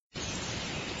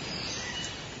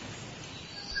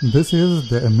This is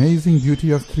The Amazing Beauty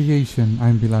of Creation.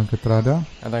 I'm Bilal Katrada.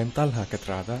 And I'm Talha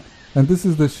Katrada. And this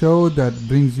is the show that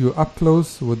brings you up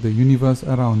close with the universe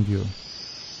around you.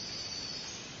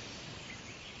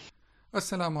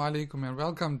 Assalamu alaikum and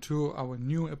welcome to our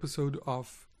new episode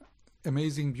of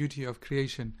Amazing Beauty of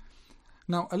Creation.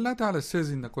 Now Allah Ta'ala says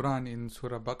in the Quran in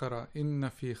Surah Baqarah,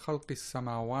 إِنَّ فِي خَلْقِ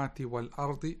السَّمَاوَاتِ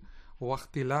وَالْأَرْضِ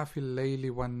وَاخْتِلَافِ اللَّيْلِ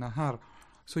وَالنَّهَارِ.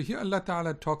 So here Allah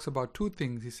Ta'ala talks about two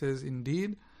things. He says,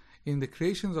 indeed, in the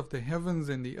creations of the heavens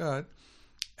and the earth,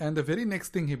 and the very next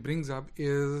thing he brings up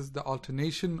is the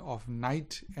alternation of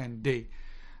night and day.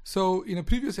 So in a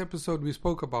previous episode we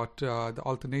spoke about the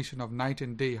alternation of night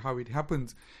and day, how it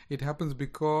happens. It happens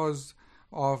because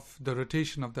of the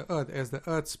rotation of the earth. As the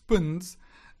earth spins,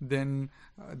 then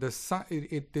the sun,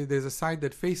 there's a side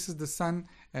that faces the sun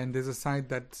and there's a side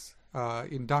that's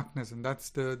in darkness, and that's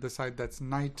the side that's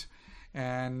night,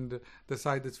 and the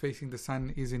side that's facing the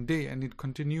sun is in day, and it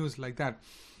continues like that.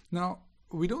 Now,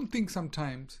 we don't think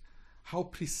sometimes how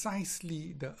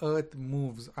precisely the earth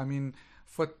moves. I mean,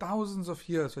 for thousands of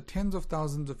years, for tens of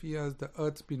thousands of years, the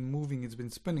earth's been moving, it's been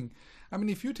spinning. I mean,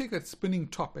 if you take a spinning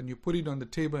top and you put it on the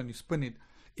table and you spin it,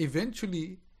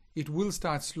 eventually it will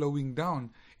start slowing down.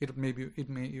 It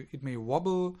may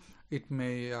wobble, it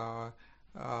may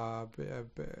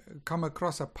come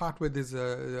across a part where there's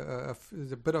a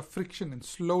bit of friction and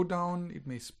slow down. It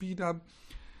may speed up.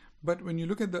 But when you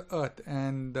look at the earth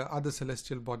and the other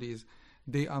celestial bodies,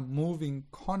 they are moving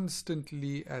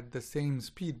constantly at the same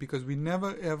speed, because we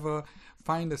never ever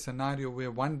find a scenario where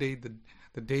one day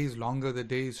the day is longer, the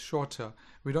day is shorter.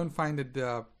 We don't find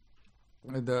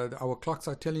that our clocks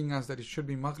are telling us that it should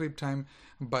be Maghrib time,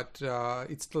 but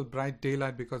it's still bright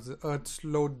daylight because the earth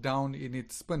slowed down in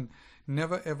its spin.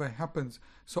 Never ever happens.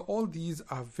 So all these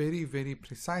are very, very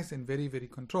precise and very, very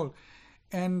controlled.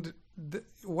 And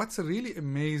what's really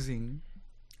amazing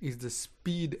is the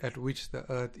speed at which the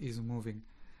earth is moving.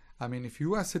 I mean, if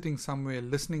you are sitting somewhere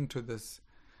listening to this,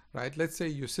 right? Let's say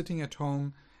you're sitting at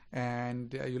home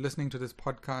and you're listening to this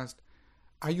podcast.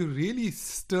 Are you really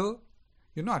still?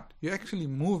 You're not. You're actually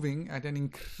moving at an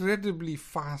incredibly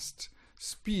fast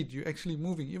speed. You're actually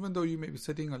moving. Even though you may be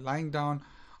sitting or lying down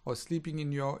or sleeping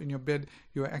in your bed,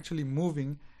 you are actually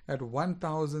moving at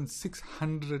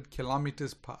 1,600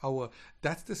 kilometers per hour.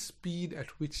 That's the speed at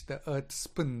which the earth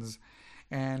spins.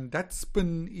 And that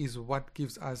spin is what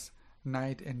gives us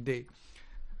night and day.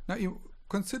 Now, you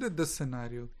consider this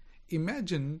scenario.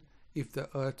 Imagine if the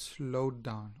earth slowed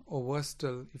down, or worse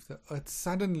still, if the earth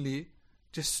suddenly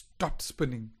just stopped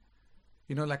spinning.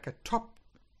 You know, like a top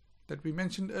that we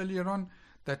mentioned earlier on,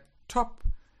 that top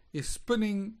is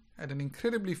spinning at an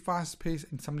incredibly fast pace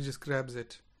and somebody just grabs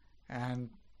it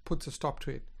and puts a stop to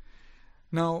it.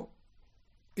 Now,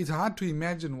 it's hard to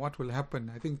imagine what will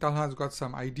happen. I think Talha's got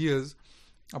some ideas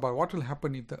about what will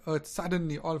happen if the earth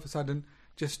suddenly, all of a sudden,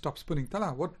 just stops spinning.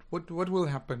 Talha, what will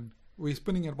happen? We're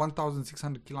spinning at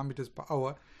 1,600 kilometers per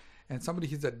hour and somebody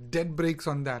hits a dead brakes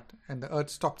on that and the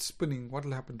earth stops spinning. What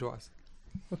will happen to us?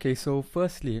 Okay, so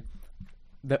firstly,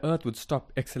 the earth would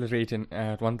stop accelerating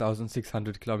at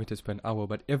 1,600 kilometers per hour,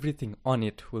 but everything on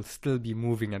it will still be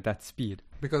moving at that speed.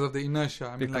 Because of the inertia.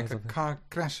 I mean, like a car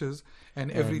crashes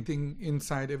and everything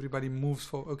inside, everybody moves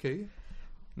forward. Okay.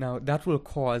 Now, that will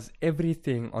cause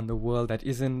everything on the world that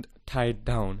isn't tied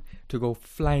down to go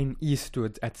flying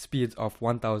eastwards at speeds of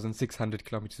 1,600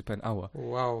 kilometers per hour.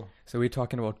 Wow. So we're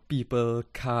talking about people,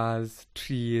 cars,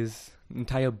 trees,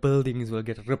 entire buildings will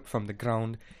get ripped from the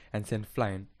ground and sent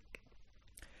flying.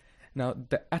 Now,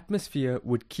 the atmosphere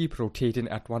would keep rotating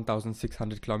at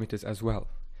 1,600 kilometers as well.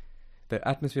 The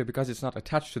atmosphere, because it's not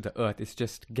attached to the earth, it's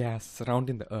just gas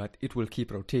surrounding the earth, it will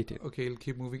keep rotating. Okay, it'll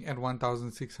keep moving at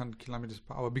 1,600 kilometers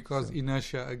per hour because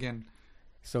inertia again.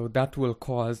 So that will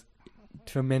cause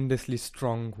tremendously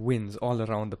strong winds all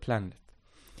around the planet.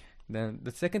 Then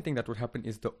the second thing that would happen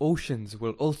is the oceans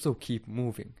will also keep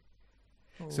moving.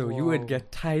 So you would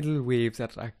get tidal waves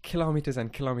that are kilometers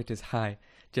and kilometers high,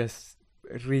 just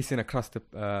racing across the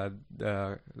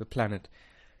planet.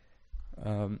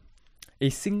 A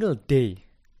single day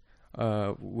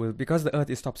will, because the earth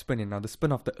is stopped spinning. Now the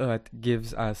spin of the earth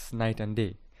gives us night and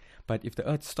day, but if the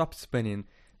earth stops spinning,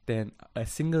 then a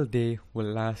single day will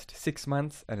last 6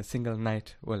 months and a single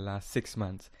night will last 6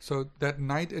 months. So that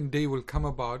night and day will come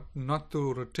about not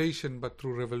through rotation but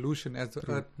through revolution. As the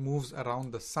earth moves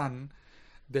around the sun,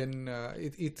 then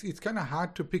it's kind of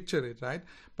hard to picture it, right?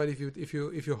 But if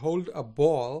you hold a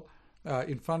ball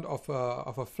in front of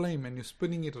a flame and you're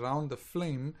spinning it around the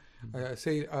flame,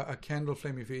 say a candle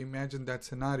flame, if you imagine that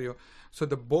scenario, so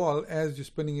the ball, as you're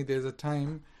spinning it, there's a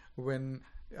time when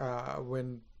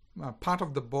part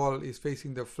of the ball is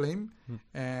facing the flame,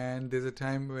 and there's a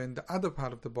time when the other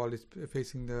part of the ball is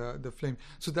facing the flame.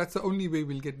 So that's the only way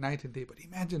we'll get night and day. But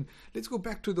imagine, let's go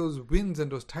back to those winds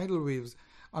and those tidal waves.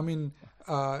 I mean,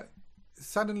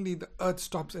 suddenly the earth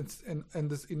stops, and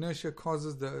this inertia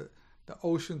causes the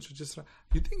oceans to just...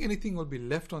 You think anything will be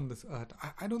left on this earth?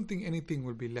 I don't think anything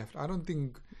will be left. I don't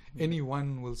think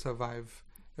anyone will survive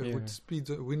with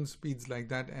wind speeds like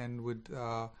that and with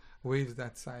waves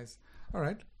that size. All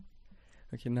right.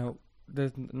 Okay, now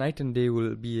the night and day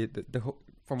will be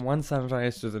from one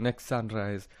sunrise to the next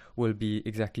sunrise will be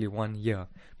exactly 1 year,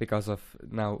 because of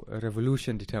now a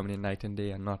revolution determining night and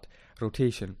day and not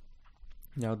rotation.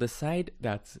 Now the side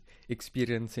that's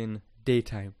experiencing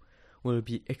daytime will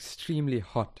be extremely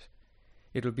hot.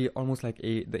 It will be almost like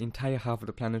the entire half of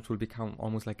the planet will become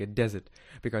almost like a desert,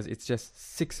 because it's just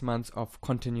 6 months of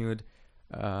continued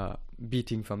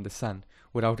beating from the sun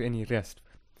without any rest.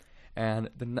 And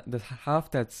the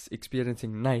half that's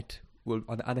experiencing night will,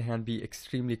 on the other hand, be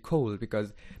extremely cold,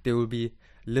 because there will be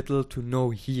little to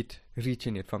no heat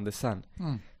reaching it from the sun.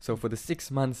 So for the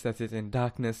 6 months that it's in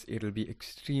darkness, it will be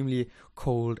extremely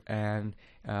cold and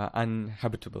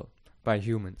uninhabitable by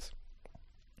humans.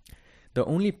 The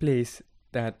only place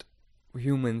that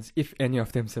humans, if any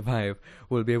of them survive,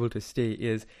 will be able to stay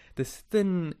is this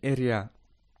thin area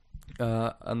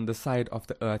on the side of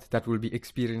the earth that will be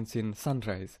experiencing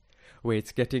sunrise, where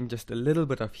it's getting just a little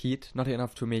bit of heat, not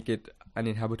enough to make it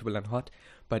uninhabitable and hot,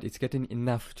 but it's getting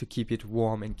enough to keep it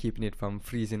warm and keeping it from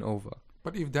freezing over.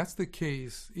 But if that's the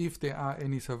case, if there are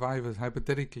any survivors,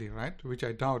 hypothetically, right, which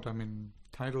I doubt, I mean,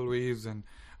 tidal waves and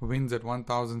winds at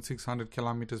 1,600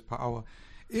 kilometers per hour,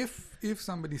 if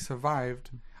somebody survived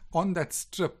on that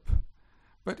strip,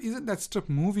 but isn't that strip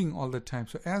moving all the time?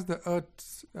 So as the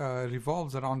earth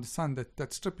revolves around the sun,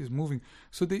 that strip is moving.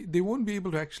 So they won't be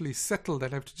able to actually settle.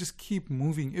 They'll have to just keep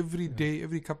moving every day,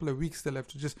 every couple of weeks. They'll have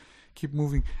to just keep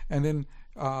moving. And then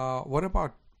what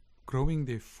about growing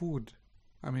their food?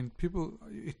 I mean,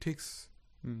 it takes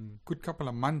a good couple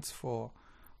of months for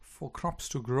crops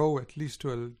to grow, at least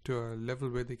to a level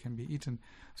where they can be eaten.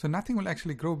 So nothing will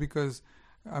actually grow, because,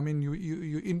 I mean,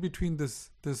 you in between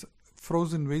this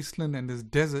frozen wasteland and this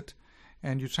desert,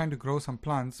 and you're trying to grow some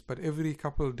plants, but every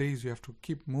couple of days you have to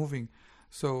keep moving.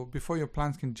 So before your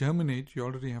plants can germinate, you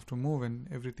already have to move, and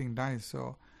everything dies.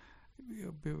 So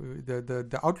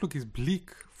the outlook is bleak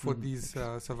for these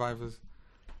survivors.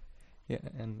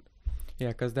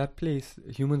 Because that place,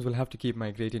 humans will have to keep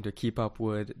migrating to keep up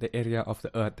with the area of the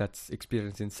earth that's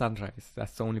experiencing sunrise.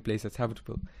 That's the only place that's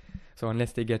habitable. So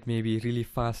unless they get maybe really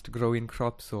fast growing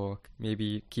crops or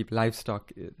maybe keep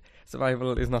livestock,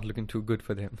 survival is not looking too good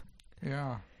for them.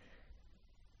 Yeah.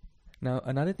 Now,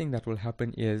 another thing that will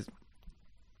happen is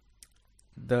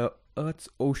the Earth's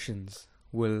oceans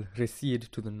will recede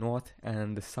to the north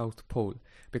and the south pole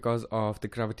because of the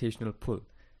gravitational pull.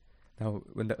 Now,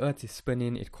 when the Earth is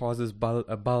spinning, it causes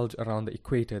a bulge around the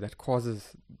equator that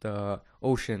causes the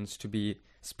oceans to be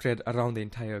spread around the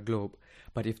entire globe.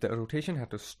 But if the rotation had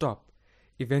to stop,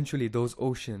 eventually those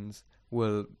oceans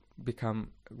will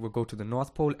go to the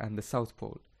North Pole and the South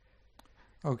Pole.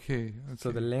 Okay.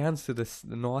 So the lands to the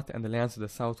north and the lands to the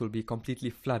south will be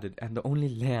completely flooded, and the only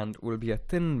land will be a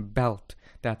thin belt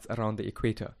that's around the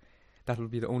equator. That will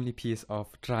be the only piece of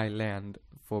dry land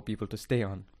for people to stay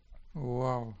on.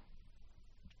 Wow.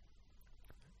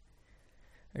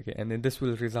 Okay, and then this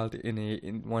will result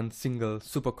in one single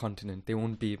supercontinent. There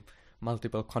won't be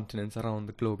multiple continents around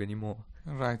the globe anymore.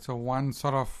 Right, so one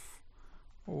sort of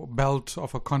belt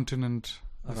of a continent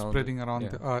spreading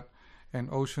around the earth, and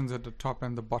oceans at the top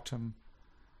and the bottom.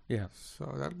 Yeah.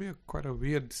 So that'll be quite a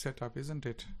weird setup, isn't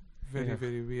it? Very,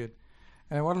 very weird.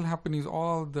 And what will happen is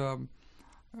all the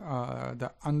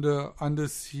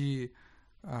undersea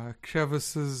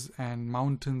crevices and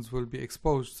mountains will be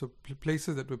exposed. So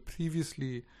places that were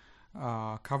previously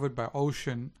covered by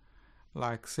ocean,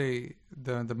 like say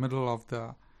the middle of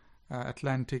the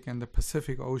Atlantic and the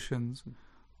Pacific Oceans,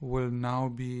 will now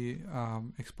be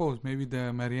exposed. Maybe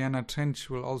the Mariana Trench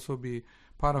will also be,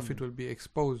 part of it will be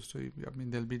exposed. So, I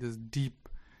mean, there'll be this deep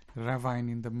ravine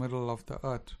in the middle of the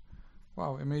earth.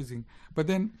 Wow, amazing. But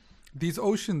then these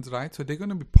oceans, right, so they're going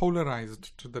to be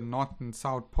polarized to the north and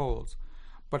south poles.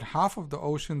 But half of the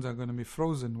oceans are going to be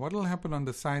frozen. What will happen on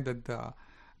the side that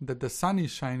the sun is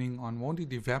shining on? Won't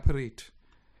it evaporate?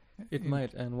 It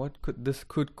might. And what this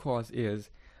could cause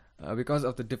is, because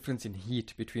of the difference in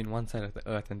heat between one side of the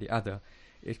earth and the other,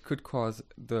 it could cause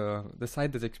the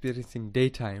side that's experiencing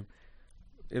daytime,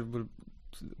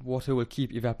 water will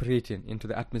keep evaporating into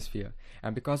the atmosphere.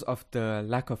 And because of the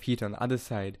lack of heat on the other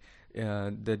side,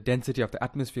 the density of the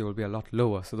atmosphere will be a lot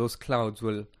lower. So those clouds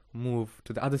will move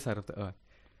to the other side of the Earth.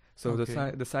 So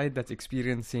Okay. the side that's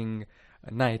experiencing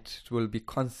night will be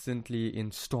constantly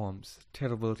in storms,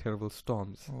 terrible, terrible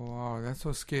storms. Wow, that's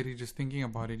so scary just thinking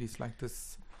about it. It's like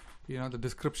this, the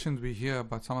descriptions we hear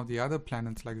about some of the other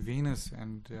planets like Venus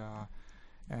and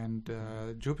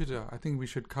Jupiter. I think we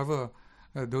should cover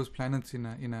those planets in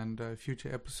a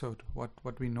future episode.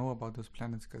 What we know about those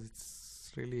planets, because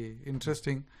it's really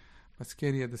interesting, but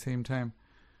scary at the same time.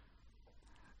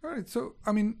 All right. So,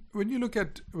 I mean, when you look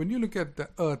at the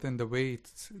Earth and the way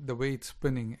it's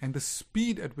spinning and the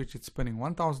speed at which it's spinning,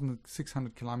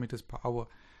 1,600 kilometers per hour,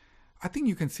 I think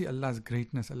you can see Allah's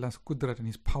greatness, Allah's qudrat, and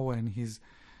His power and His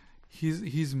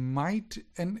might.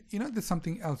 And there's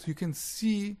something else. You can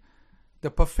see the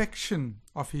perfection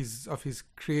of His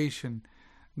creation.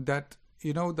 That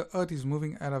the Earth is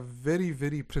moving at a very,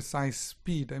 very precise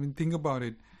speed. I mean, think about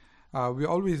it. We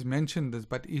always mention this,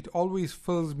 but it always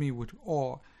fills me with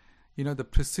awe. The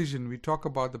precision. We talk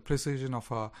about the precision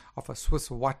of a Swiss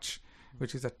watch,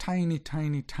 which is a tiny,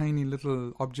 tiny, tiny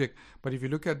little object. But if you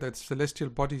look at the celestial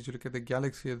bodies, you look at the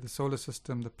galaxy, the solar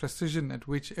system, the precision at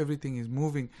which everything is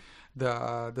moving,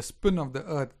 the spin of the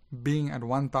Earth being at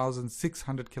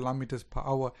 1,600 kilometers per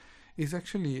hour is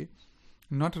actually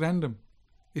not random.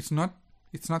 It's not.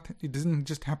 It doesn't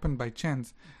just happen by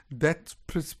chance. That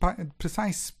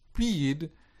precise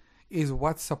speed is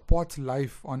what supports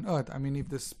life on Earth. I mean, if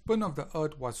the spin of the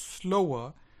Earth was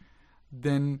slower,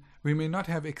 then we may not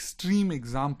have extreme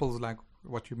examples like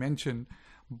what you mentioned,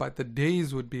 but the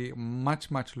days would be much,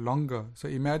 much longer. So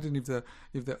imagine if the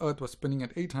Earth was spinning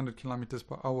at 800 kilometers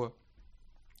per hour,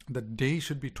 the day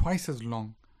should be twice as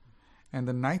long, and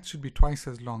the night should be twice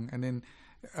as long, and then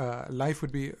life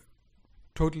would be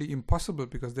totally impossible,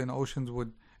 because then oceans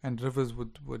and rivers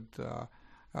would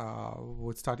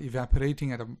start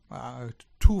evaporating at a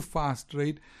too fast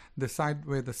rate. The side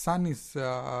where the sun is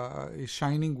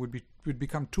shining would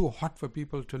become too hot for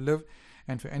people to live,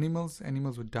 and for animals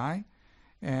would die,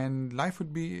 and life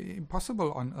would be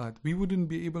impossible on Earth. We wouldn't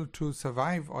be able to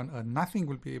survive on Earth. Nothing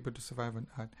will be able to survive on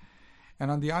Earth. And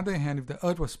on the other hand, if the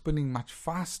Earth was spinning much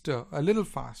faster, a little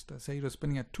faster, say it was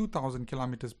spinning at 2,000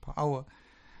 kilometers per hour,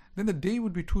 then the day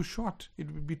would be too short.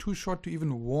 It would be too short to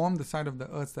even warm the side of the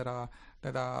Earth that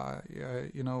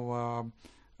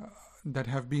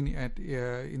have been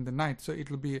in the night. So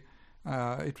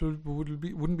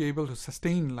wouldn't be able to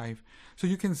sustain life. So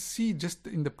you can see just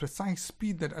in the precise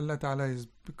speed that Allah Ta'ala has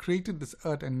created this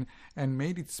Earth and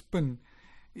made it spin.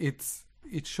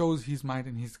 It shows His might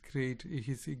and His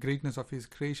greatness of His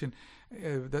creation.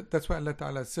 That's why Allah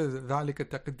Ta'ala says, ذَلِكَ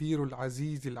تَقْدِيرُ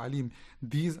الْعَزِيزِ الْعَلِيمِ.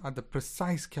 These are the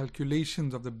precise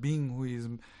calculations of the being who is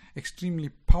extremely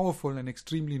powerful and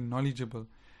extremely knowledgeable.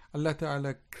 Allah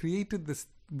Ta'ala created this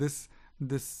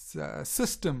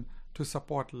system to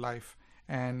support life,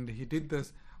 and He did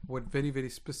this with very, very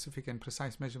specific and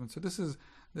precise measurements. So this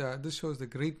shows the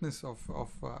greatness of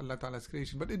Allah Ta'ala's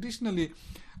creation. But additionally,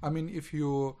 I mean, if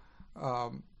you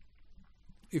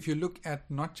look at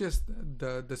not just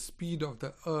the speed of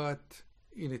the Earth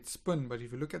in its spin, but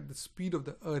if you look at the speed of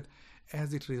the Earth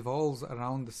as it revolves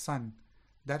around the sun,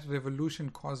 that revolution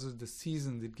causes the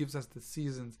seasons. It gives us the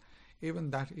seasons.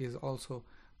 Even that is also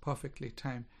perfectly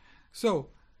timed. So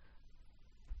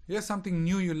here's something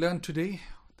new you learned today.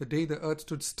 The day the Earth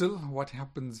stood still, what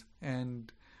happens?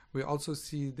 And we also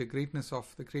see the greatness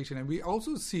of the creation, and we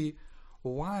also see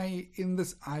why in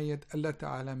this ayat Allah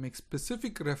Ta'ala makes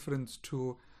specific reference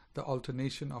to the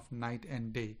alternation of night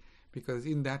and day, because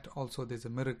in that also there's a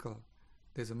miracle.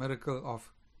 There's a miracle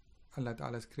of Allah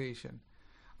Ta'ala's creation.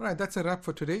 Alright, that's a wrap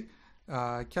for today.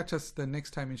 Catch us the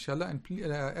next time, inshallah, and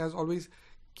as always,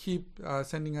 keep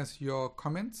sending us your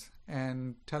comments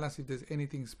and tell us if there's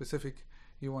anything specific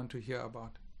you want to hear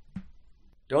about.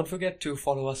 Don't forget to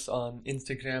follow us on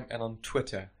Instagram and on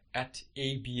Twitter at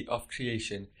AB of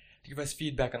Creation. Give us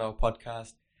feedback on our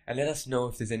podcast and let us know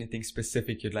if there's anything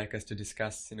specific you'd like us to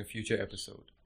discuss in a future episode.